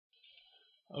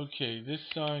Okay, this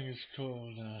song is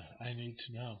called I Need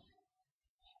to Know.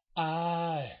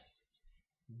 I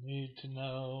need to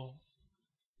know,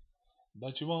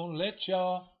 but you won't let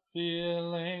your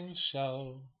feelings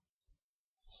show.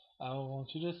 I want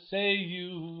you to say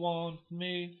you want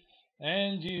me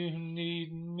and you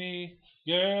need me.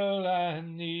 Girl, I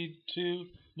need to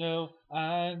know.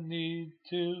 I need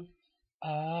to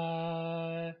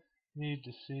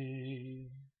see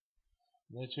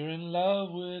that you're in love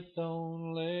with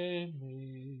only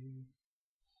me.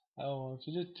 I want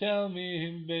you to tell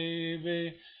me,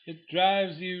 baby, it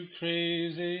drives you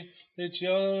crazy that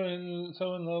you're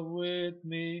so in love with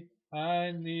me.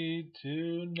 I need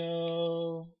to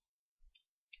know.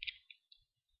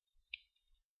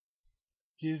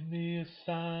 Give me a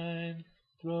sign,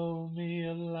 throw me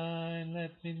a line,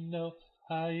 let me know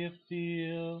how you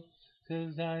feel.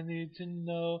 'Cause I need to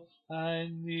know, I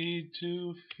need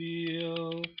to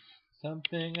feel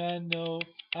something I know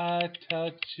I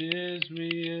touch is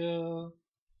real.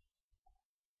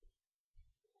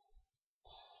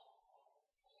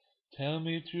 Tell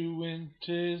me through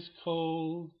winter's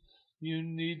cold, you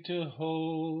need to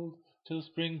hold till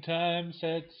springtime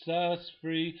sets us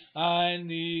free. I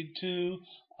need to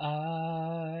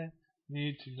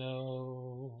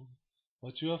know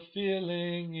what you're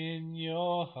feeling in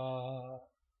your heart.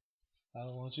 I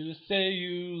want you to say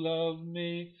you love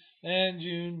me and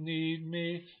you need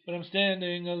me, but I'm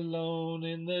standing alone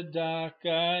in the dark.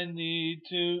 I need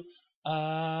to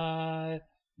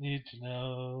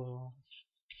know.